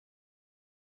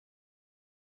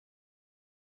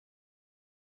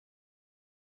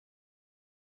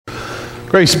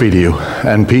Grace be to you,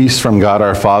 and peace from God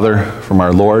our Father, from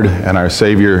our Lord and our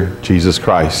Savior, Jesus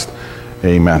Christ.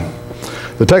 Amen.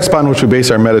 The text upon which we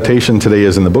base our meditation today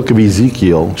is in the book of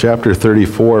Ezekiel, chapter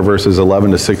 34, verses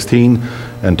 11 to 16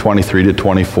 and 23 to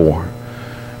 24.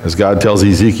 As God tells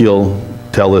Ezekiel,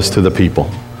 tell this to the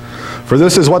people. For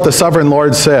this is what the sovereign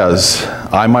Lord says,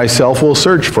 I myself will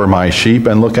search for my sheep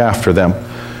and look after them.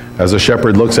 As a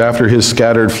shepherd looks after his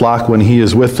scattered flock when he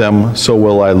is with them, so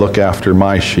will I look after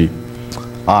my sheep.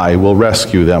 I will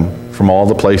rescue them from all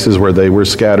the places where they were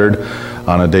scattered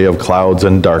on a day of clouds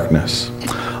and darkness.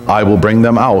 I will bring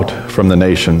them out from the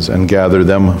nations and gather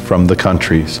them from the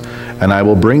countries, and I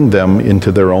will bring them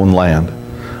into their own land.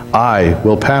 I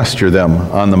will pasture them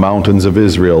on the mountains of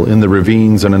Israel, in the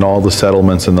ravines and in all the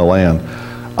settlements in the land.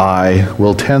 I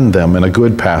will tend them in a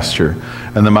good pasture,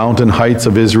 and the mountain heights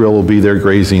of Israel will be their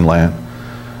grazing land.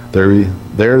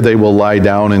 There they will lie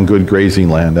down in good grazing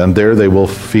land, and there they will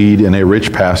feed in a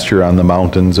rich pasture on the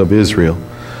mountains of Israel.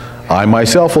 I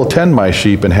myself will tend my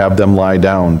sheep and have them lie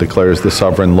down, declares the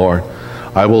sovereign Lord.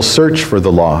 I will search for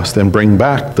the lost and bring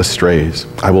back the strays.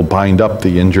 I will bind up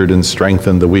the injured and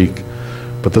strengthen the weak.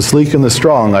 But the sleek and the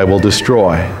strong I will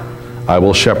destroy. I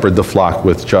will shepherd the flock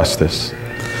with justice.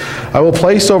 I will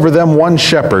place over them one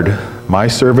shepherd, my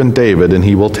servant David, and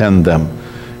he will tend them.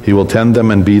 He will tend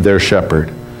them and be their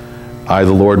shepherd. I,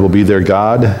 the Lord, will be their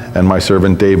God, and my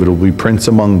servant David will be prince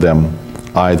among them.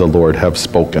 I, the Lord, have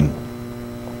spoken.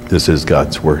 This is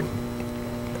God's word.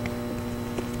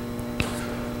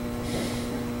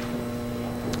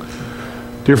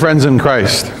 Dear friends in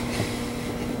Christ,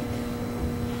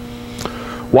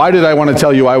 why did I want to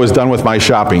tell you I was done with my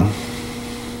shopping?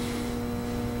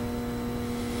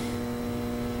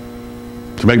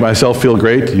 To make myself feel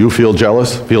great, you feel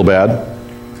jealous, feel bad?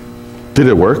 Did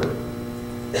it work?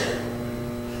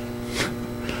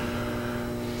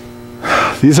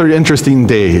 These are interesting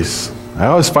days. I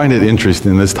always find it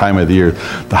interesting this time of the year.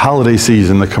 The holiday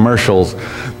season, the commercials,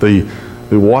 the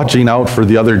watching out for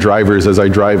the other drivers as I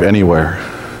drive anywhere.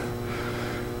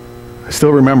 I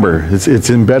still remember, it's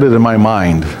embedded in my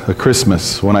mind, a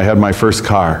Christmas when I had my first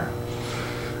car.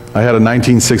 I had a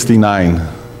 1969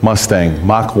 Mustang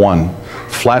Mach 1,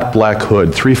 flat black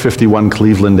hood, 351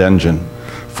 Cleveland engine.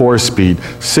 4-speed,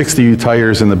 60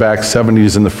 tires in the back,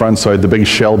 70s in the front, so I had the big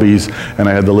Shelbys, and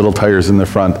I had the little tires in the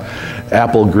front.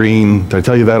 Apple green, did I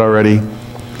tell you that already?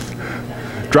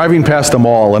 Driving past a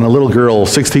mall, and a little girl,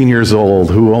 16 years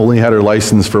old, who only had her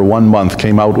license for 1 month,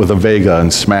 came out with a Vega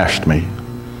and smashed me.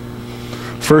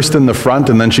 First in the front,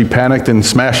 and then she panicked and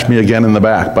smashed me again in the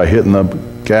back by hitting the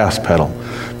gas pedal.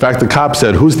 In fact, the cop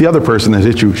said, "Who's the other person that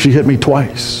hit you?" She hit me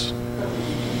twice.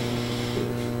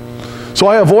 So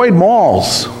I avoid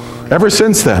malls ever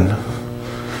since then.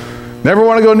 Never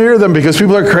want to go near them because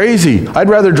people are crazy. I'd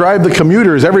rather drive the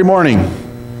commuters every morning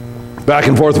back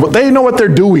and forth, but they know what they're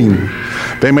doing.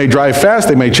 They may drive fast,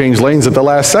 they may change lanes at the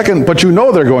last second, but you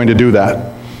know they're going to do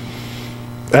that.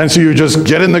 And so you just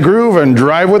get in the groove and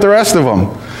drive with the rest of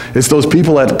them. It's those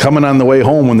people that coming on the way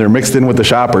home when they're mixed in with the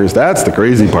shoppers. That's the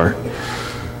crazy part.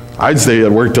 I'd stay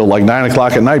at work till like 9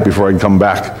 o'clock at night before I'd come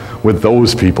back with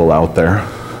those people out there.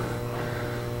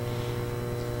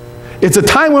 It's a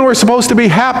time when we're supposed to be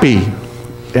happy,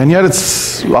 and yet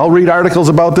I'll read articles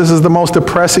about this as the most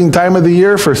depressing time of the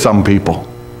year for some people.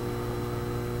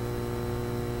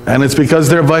 And it's because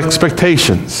they have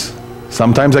expectations.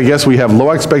 Sometimes I guess we have low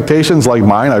expectations like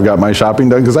mine. I've got my shopping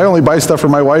done because I only buy stuff for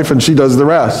my wife and she does the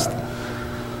rest.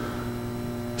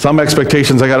 Some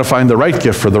expectations, I got to find the right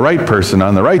gift for the right person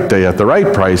on the right day at the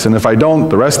right price, and if I don't,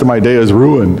 the rest of my day is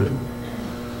ruined.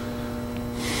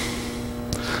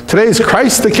 Today is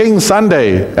Christ the King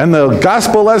Sunday, and the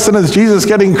gospel lesson is Jesus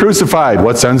getting crucified.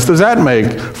 What sense does that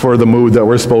make for the mood that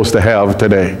we're supposed to have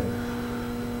today?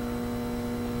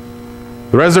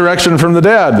 The resurrection from the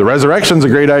dead. The resurrection's a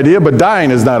great idea, but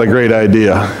dying is not a great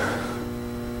idea.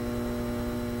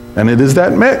 And it is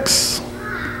that mix.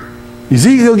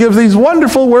 Ezekiel gives these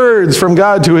wonderful words from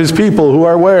God to his people who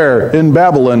are where? In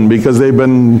Babylon, because they've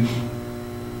been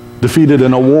defeated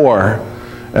in a war,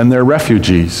 and they're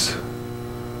refugees.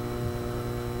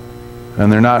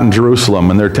 And they're not in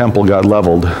Jerusalem, and their temple got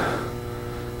leveled.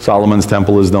 Solomon's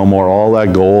temple is no more. All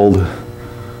that gold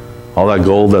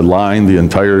that lined the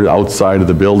entire outside of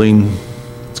the building,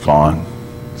 it's gone.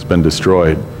 It's been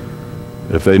destroyed.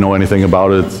 If they know anything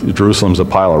about it, Jerusalem's a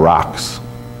pile of rocks.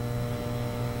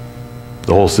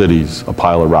 The whole city's a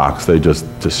pile of rocks. They just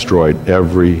destroyed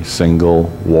every single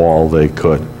wall they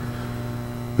could.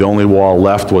 The only wall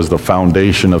left was the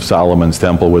foundation of Solomon's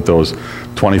temple with those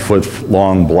 20-foot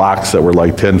long blocks that were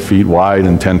like 10 feet wide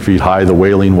and 10 feet high, the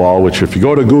Wailing Wall, which if you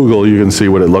go to Google, you can see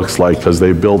what it looks like because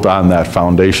they built on that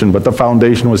foundation. But the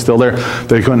foundation was still there.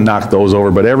 They couldn't knock those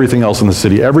over. But everything else in the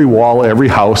city, every wall, every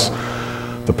house,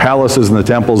 the palaces and the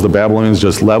temples, the Babylonians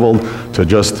just leveled to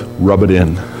just rub it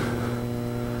in.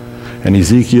 And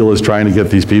Ezekiel is trying to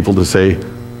get these people to say,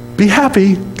 be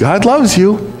happy. God loves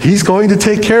you. He's going to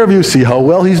take care of you. See how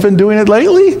well he's been doing it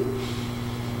lately?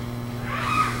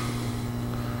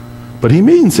 But he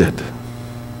means it.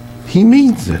 He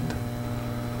means it.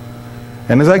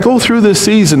 And as I go through this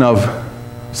season of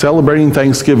celebrating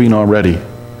Thanksgiving already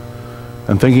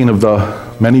and thinking of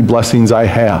the many blessings I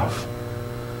have,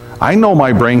 I know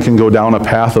my brain can go down a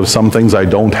path of some things I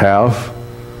don't have.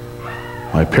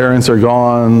 My parents are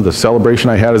gone. The celebration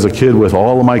I had as a kid with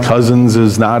all of my cousins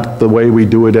is not the way we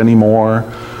do it anymore.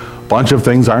 A bunch of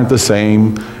things aren't the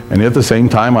same. And at the same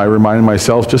time, I reminded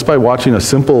myself just by watching a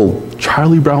simple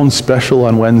Charlie Brown special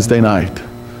on Wednesday night,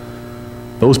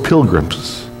 those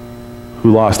pilgrims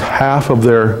who lost half of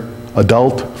their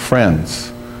adult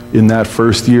friends in that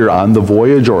first year on the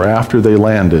voyage or after they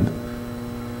landed,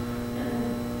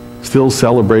 still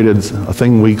celebrated a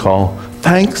thing we call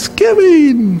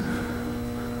Thanksgiving.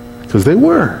 Because they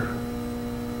were.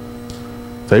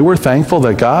 They were thankful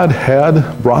that God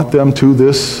had brought them to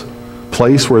this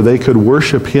place where they could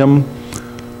worship him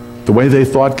the way they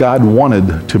thought God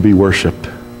wanted to be worshiped.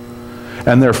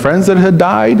 And their friends that had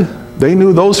died, they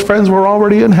knew those friends were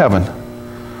already in heaven.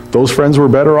 Those friends were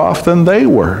better off than they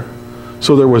were.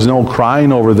 So there was no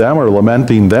crying over them or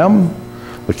lamenting them.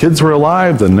 The kids were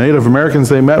alive. The Native Americans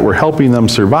they met were helping them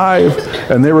survive.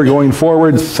 And they were going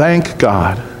forward, thank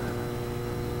God.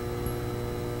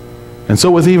 And so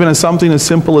with even something as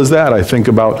simple as that, I think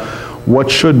about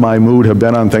what should my mood have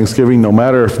been on Thanksgiving, no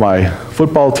matter if my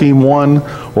football team won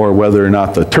or whether or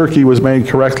not the turkey was made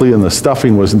correctly and the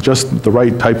stuffing was just the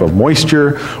right type of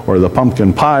moisture or the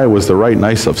pumpkin pie was the right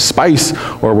nice of spice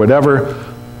or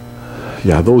whatever.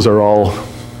 Yeah, those are all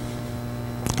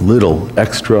little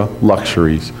extra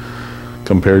luxuries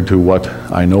compared to what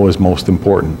I know is most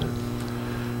important.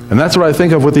 And that's what I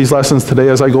think of with these lessons today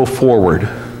as I go forward.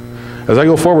 As I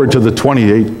go forward to the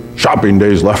 28 shopping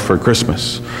days left for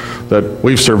Christmas, that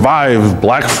we've survived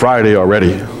Black Friday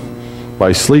already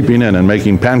by sleeping in and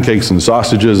making pancakes and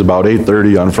sausages about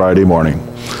 8:30 on Friday morning.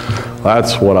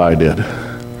 That's what I did.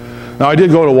 Now I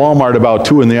did go to Walmart about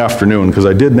 2 in the afternoon because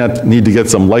I did need to get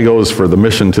some Legos for the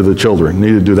mission to the children.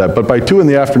 Needed to do that. But by 2 in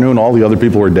the afternoon, all the other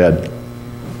people were dead.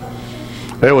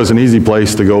 It was an easy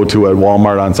place to go to at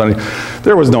Walmart on Sunday.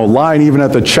 There was no line even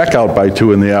at the checkout by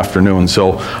 2 in the afternoon,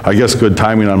 so I guess good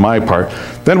timing on my part.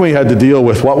 Then we had to deal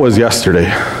with what was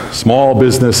yesterday, Small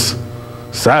Business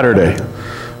Saturday.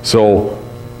 So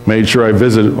made sure I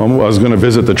was going to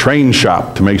visit the train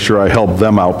shop to make sure I helped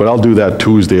them out, but I'll do that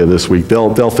Tuesday of this week.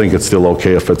 They'll think it's still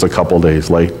okay if it's a couple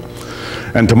days late.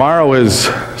 And tomorrow is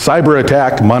Cyber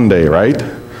Attack Monday, right?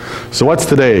 So what's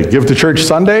today? Give to Church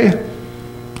Sunday?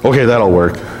 Okay, that'll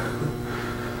work.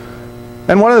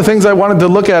 And one of the things I wanted to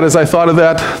look at as I thought of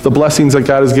that, the blessings that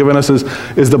God has given us,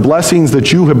 is the blessings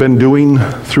that you have been doing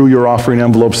through your offering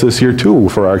envelopes this year too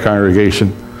for our congregation.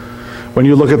 When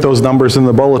you look at those numbers in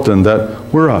the bulletin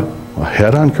that we're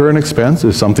ahead on current expense,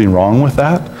 is something wrong with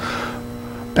that?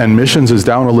 And missions is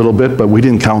down a little bit, but we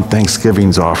didn't count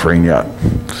Thanksgiving's offering yet.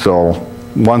 So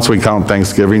once we count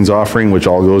Thanksgiving's offering, which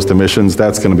all goes to missions,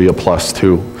 that's going to be a plus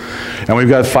too. And we've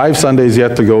got 5 Sundays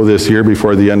yet to go this year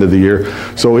before the end of the year.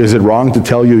 So is it wrong to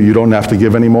tell you you don't have to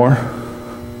give anymore?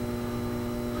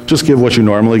 Just give what you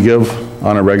normally give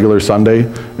on a regular Sunday,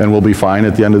 and we'll be fine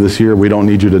at the end of this year. We don't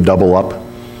need you to double up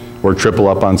or triple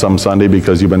up on some Sunday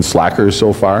because you've been slackers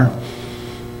so far.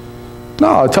 No,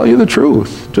 I'll tell you the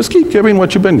truth. Just keep giving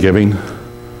what you've been giving.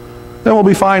 Then we'll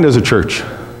be fine as a church.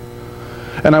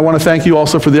 And I want to thank you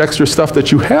also for the extra stuff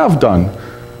that you have done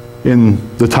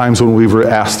in the times when we were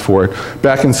asked for it.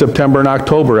 Back in September and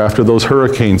October, after those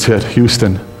hurricanes hit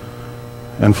Houston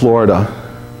and Florida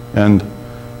and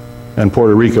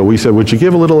Puerto Rico, we said, would you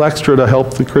give a little extra to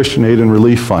help the Christian Aid and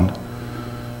Relief Fund?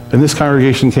 And this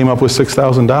congregation came up with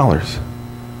 $6,000.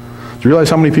 Do you realize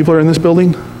how many people are in this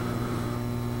building?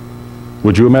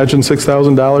 Would you imagine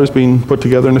 $6,000 being put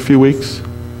together in a few weeks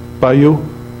by you?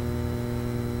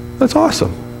 That's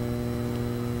awesome.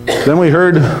 Then we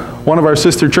heard one of our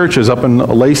sister churches up in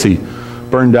Lacey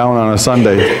burned down on a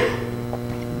Sunday.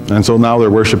 And so now they're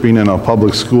worshiping in a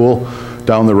public school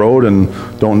down the road and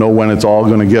don't know when it's all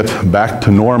going to get back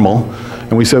to normal.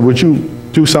 And we said, would you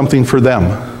do something for them?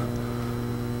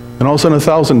 And all of a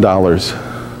sudden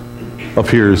 $1,000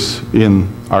 appears in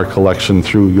our collection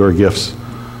through your gifts,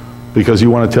 because you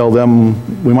want to tell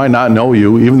them, we might not know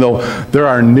you, even though they're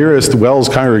our nearest WELS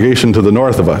congregation to the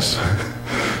north of us,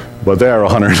 but they are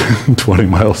 120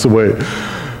 miles away.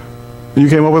 You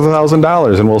came up with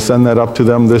 $1,000, and we'll send that up to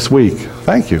them this week.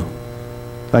 Thank you.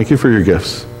 Thank you for your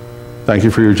gifts. Thank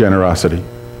you for your generosity.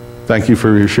 Thank you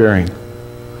for your sharing.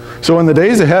 So in the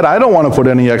days ahead, I don't want to put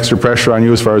any extra pressure on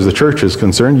you as far as the church is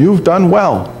concerned. You've done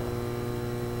well.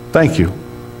 Thank you.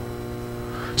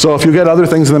 So if you get other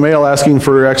things in the mail asking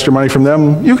for extra money from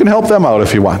them, you can help them out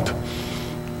if you want.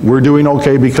 We're doing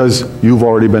okay because you've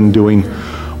already been doing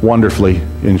wonderfully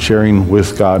in sharing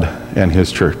with God and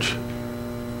His church.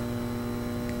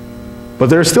 But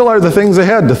there still are the things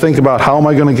ahead to think about. How am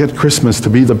I going to get Christmas to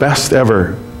be the best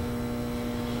ever?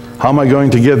 How am I going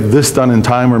to get this done in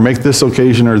time, or make this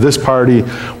occasion or this party?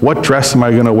 What dress am I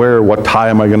going to wear? What tie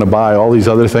am I going to buy? All these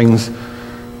other things.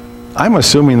 I'm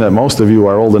assuming that most of you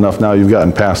are old enough now you've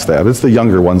gotten past that. It's the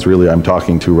younger ones really I'm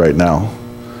talking to right now.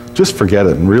 Just forget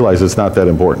it and realize it's not that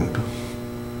important.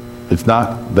 It's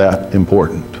not that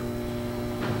important.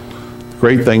 The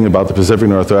great thing about the Pacific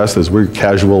Northwest is we're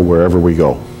casual wherever we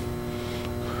go,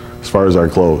 as far as our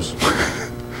clothes.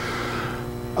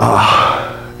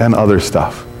 And other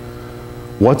stuff.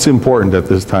 What's important at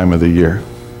this time of the year?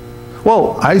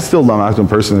 Well, I still not going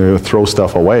to personally throw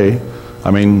stuff away.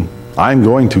 I mean, I'm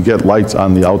going to get lights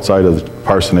on the outside of the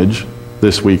parsonage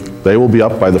this week. They will be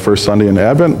up by the first Sunday in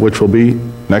Advent, which will be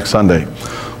next Sunday.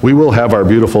 We will have our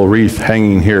beautiful wreath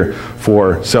hanging here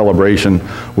for celebration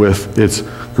with its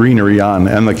greenery on,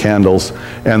 and the candles,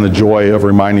 and the joy of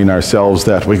reminding ourselves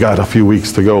that we got a few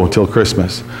weeks to go till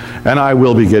Christmas. And I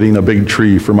will be getting a big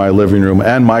tree for my living room,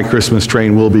 and my Christmas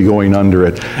train will be going under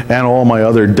it, and all my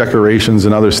other decorations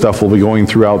and other stuff will be going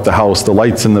throughout the house. The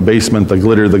lights in the basement, the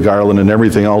glitter, the garland, and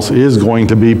everything else is going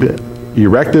to be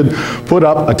erected, put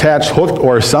up, attached, hooked,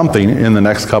 or something in the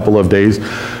next couple of days,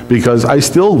 because I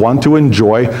still want to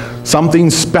enjoy something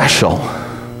special,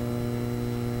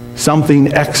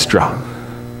 something extra.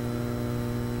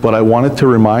 But I wanted to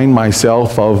remind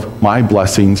myself of my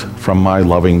blessings from my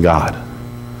loving God.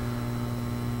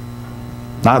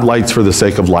 Not lights for the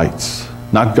sake of lights,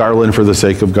 not garland for the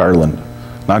sake of garland,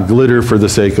 not glitter for the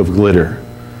sake of glitter,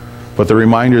 but the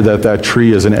reminder that that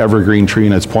tree is an evergreen tree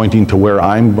and it's pointing to where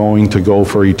I'm going to go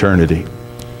for eternity.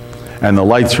 And the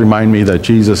lights remind me that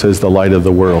Jesus is the light of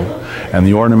the world. And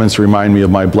the ornaments remind me of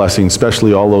my blessings,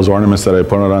 especially all those ornaments that I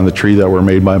put out on the tree that were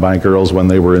made by my girls when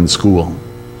they were in school.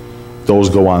 Those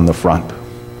go on the front,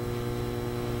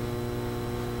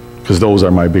 because those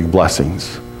are my big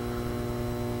blessings.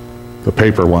 The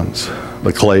paper ones,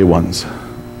 the clay ones,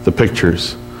 the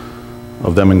pictures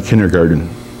of them in kindergarten.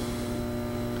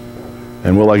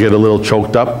 And will I get a little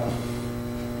choked up?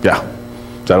 Yeah.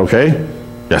 Is that okay?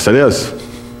 Yes, it is.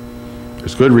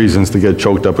 There's good reasons to get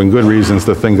choked up and good reasons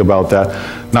to think about that.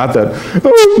 Not that,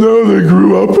 oh, now they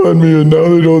grew up on me and now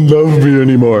they don't love me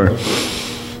anymore.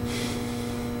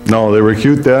 No, they were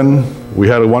cute then. We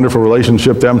had a wonderful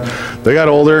relationship then. They got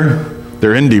older.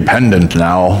 They're independent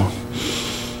now.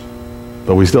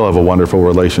 But we still have a wonderful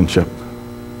relationship.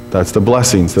 That's the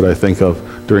blessings that I think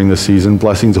of during the season.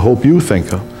 Blessings I hope you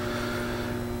think of.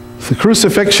 The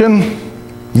crucifixion,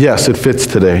 yes, it fits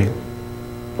today.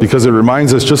 Because it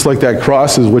reminds us, just like that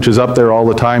cross which is up there all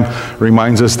the time,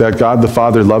 reminds us that God the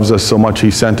Father loves us so much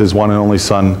He sent His one and only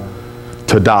Son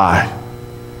to die.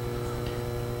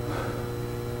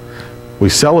 We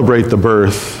celebrate the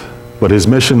birth, but His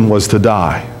mission was to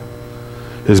die.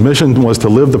 His mission was to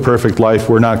live the perfect life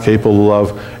we're not capable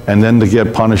of, and then to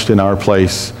get punished in our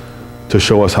place to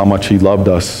show us how much He loved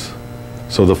us.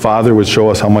 So the Father would show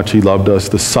us how much He loved us.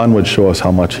 The Son would show us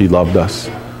how much He loved us.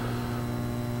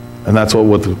 And that's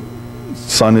what the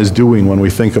Son is doing when we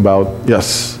think about,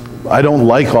 yes, I don't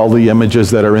like all the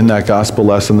images that are in that gospel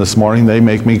lesson this morning. They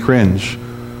make me cringe.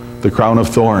 The crown of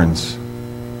thorns.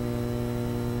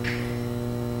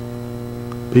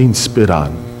 Being spit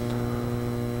on.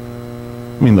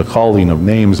 I mean, the calling of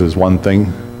names is one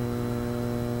thing,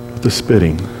 but the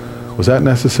spitting, was that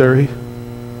necessary?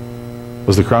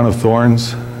 Was the crown of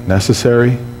thorns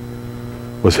necessary?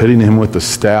 Was hitting Him with the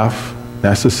staff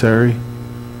necessary?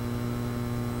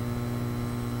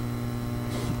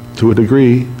 To a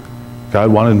degree,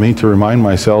 God wanted me to remind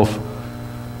myself,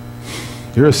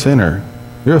 you're a sinner.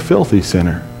 You're a filthy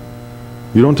sinner.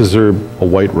 You don't deserve a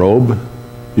white robe.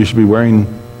 You should be wearing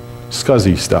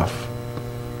scuzzy stuff.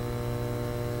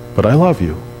 But I love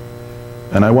you,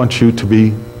 and I want you to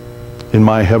be in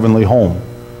my heavenly home.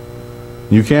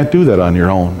 You can't do that on your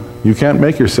own. You can't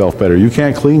make yourself better. You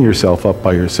can't clean yourself up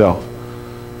by yourself.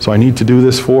 So I need to do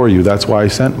this for you. That's why I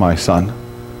sent my Son.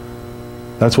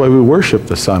 That's why we worship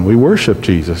the Son. We worship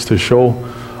Jesus to show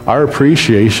our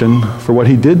appreciation for what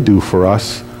he did do for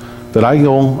us. That I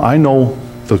know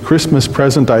the Christmas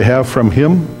present I have from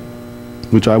him,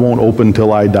 which I won't open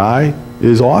till I die,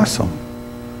 is awesome.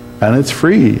 And it's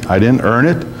free. I didn't earn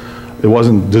it. It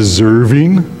wasn't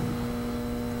deserving.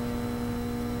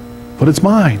 But it's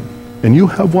mine. And you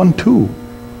have one too.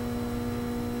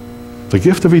 The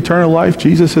gift of eternal life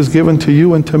Jesus has given to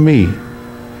you and to me.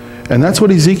 And that's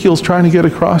what Ezekiel's trying to get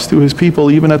across to his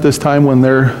people, even at this time when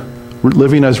they're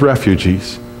living as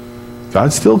refugees.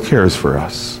 God still cares for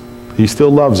us. He still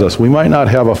loves us. We might not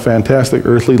have a fantastic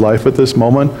earthly life at this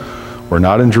moment. We're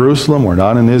not in Jerusalem. We're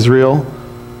not in Israel.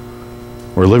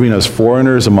 We're living as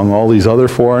foreigners among all these other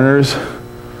foreigners.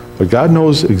 But God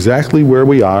knows exactly where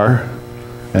we are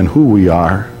and who we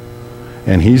are.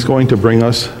 And he's going to bring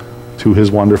us to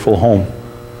his wonderful home.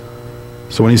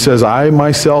 So when he says, I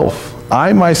myself,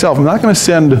 I'm not going to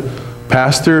send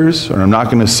pastors, or I'm not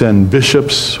going to send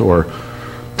bishops or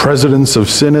presidents of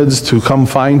synods to come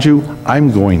find you. I'm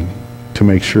going to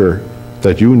make sure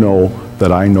that you know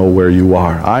that I know where you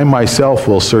are. I myself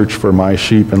will search for my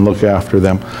sheep and look after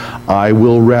them. I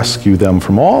will rescue them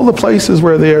from all the places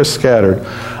where they are scattered.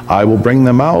 I will bring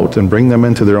them out and bring them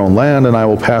into their own land, and I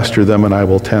will pasture them and I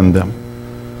will tend them.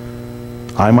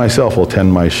 I myself will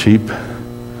tend my sheep.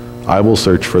 I will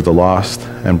search for the lost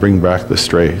and bring back the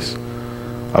strays.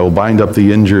 I will bind up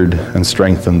the injured and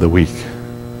strengthen the weak.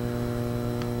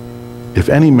 If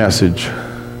any message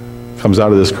comes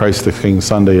out of this Christ the King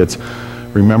Sunday, it's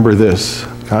remember this: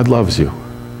 God loves you.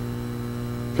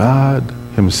 God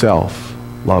himself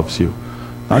loves you.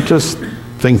 Not just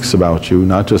thinks about you,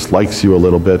 not just likes you a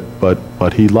little bit,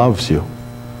 but he loves you.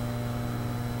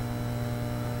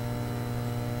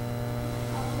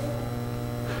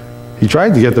 He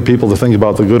tried to get the people to think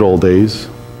about the good old days.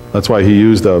 That's why he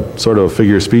used a sort of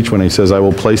figure of speech when he says, I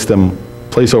will place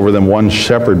over them one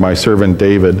shepherd, my servant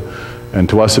David. And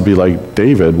to us it'd be like,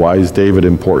 David, why is David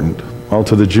important? Well,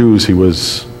 to the Jews he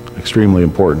was extremely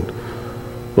important.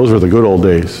 Those were the good old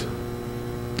days.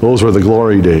 Those were the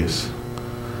glory days.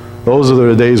 Those are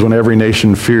the days when every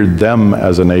nation feared them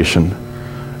as a nation,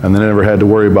 and they never had to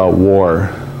worry about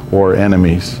war or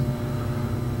enemies.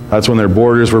 That's when their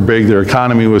borders were big, their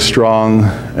economy was strong,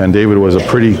 and David was a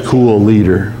pretty cool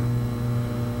leader.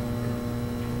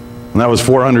 And that was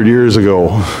 400 years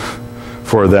ago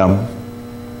for them.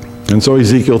 And so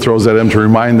Ezekiel throws that in to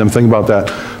remind them, think about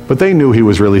that. But they knew he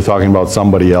was really talking about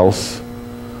somebody else.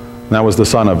 And that was the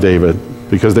son of David,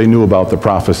 because they knew about the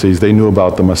prophecies. They knew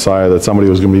about the Messiah, that somebody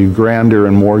was going to be grander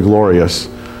and more glorious.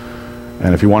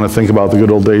 And if you want to think about the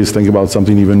good old days, think about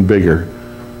something even bigger.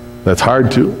 That's hard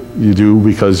to do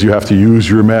because you have to use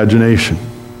your imagination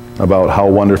about how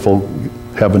wonderful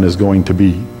heaven is going to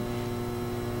be.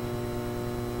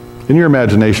 In your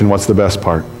imagination, what's the best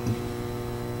part?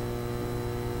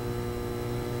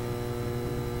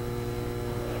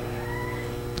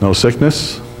 No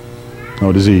sickness,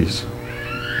 no disease,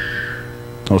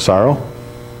 no sorrow.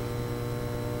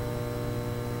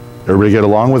 Everybody get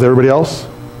along with everybody else?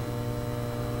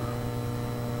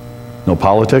 No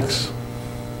politics.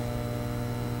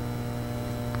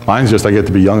 Mine's just I get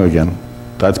to be young again.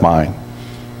 That's mine.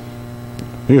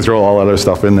 You can throw all that other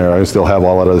stuff in there. I can still have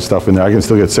all that other stuff in there. I can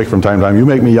still get sick from time to time. You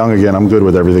make me young again, I'm good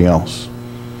with everything else.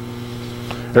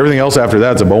 Everything else after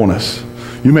that's a bonus.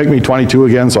 You make me 22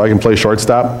 again so I can play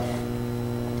shortstop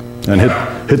and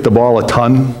hit the ball a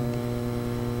ton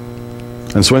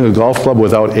and swing a golf club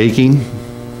without aching.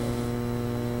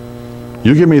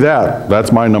 You give me that,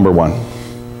 that's my number one.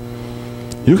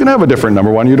 You can have a different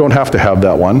number one. You don't have to have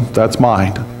that one. That's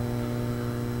mine.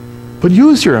 But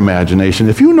use your imagination.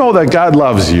 If you know that God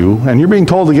loves you, and you're being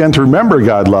told again to remember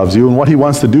God loves you and what he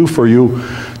wants to do for you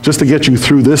just to get you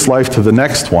through this life to the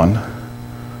next one,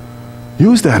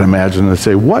 use that imagination and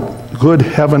say, what could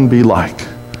heaven be like?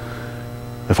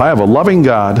 If I have a loving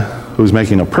God who's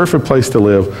making a perfect place to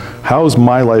live, how's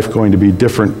my life going to be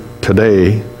different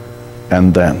today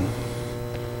and then?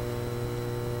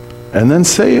 And then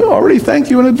say, already thank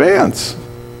you in advance.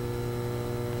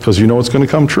 Because you know it's going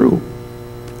to come true.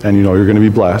 And you know you're going to be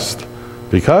blessed.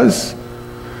 Because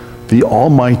the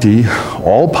almighty,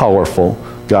 all-powerful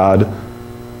God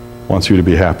wants you to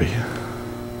be happy.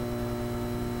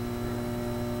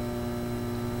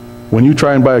 When you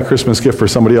try and buy a Christmas gift for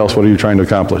somebody else, what are you trying to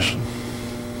accomplish?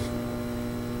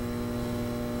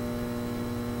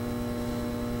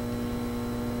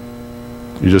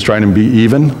 You're just trying to be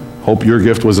even? Hope your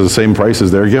gift was the same price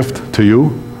as their gift to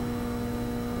you?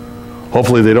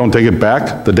 Hopefully they don't take it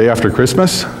back the day after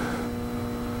Christmas?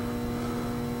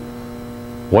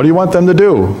 What do you want them to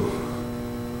do?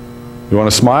 You want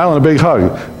a smile and a big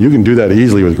hug? You can do that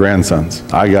easily with grandsons.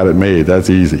 I got it made. That's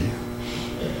easy.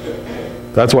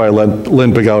 That's why I let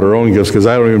Lynn pick out her own gifts, because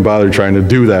I don't even bother trying to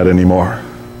do that anymore.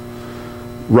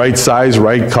 Right size,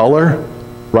 right color,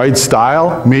 right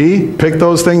style, me, pick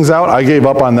those things out. I gave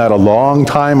up on that a long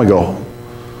time ago.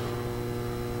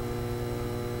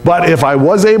 But if I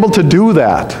was able to do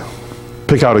that,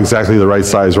 pick out exactly the right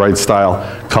size, right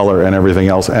style, color, and everything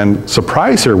else, and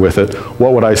surprise her with it,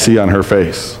 what would I see on her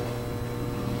face?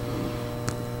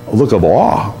 A look of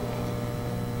awe.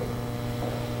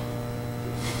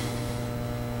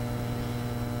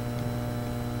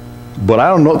 But I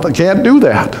don't know, I can't do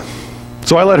that.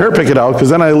 So I let her pick it out, because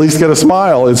then I at least get a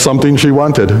smile. It's something she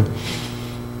wanted.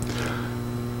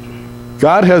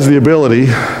 God has the ability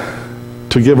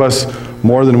to give us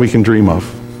more than we can dream of.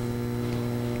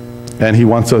 And he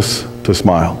wants us to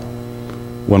smile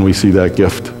when we see that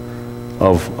gift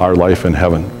of our life in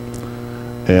heaven.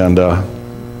 And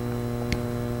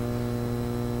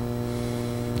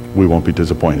we won't be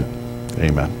disappointed.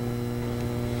 Amen.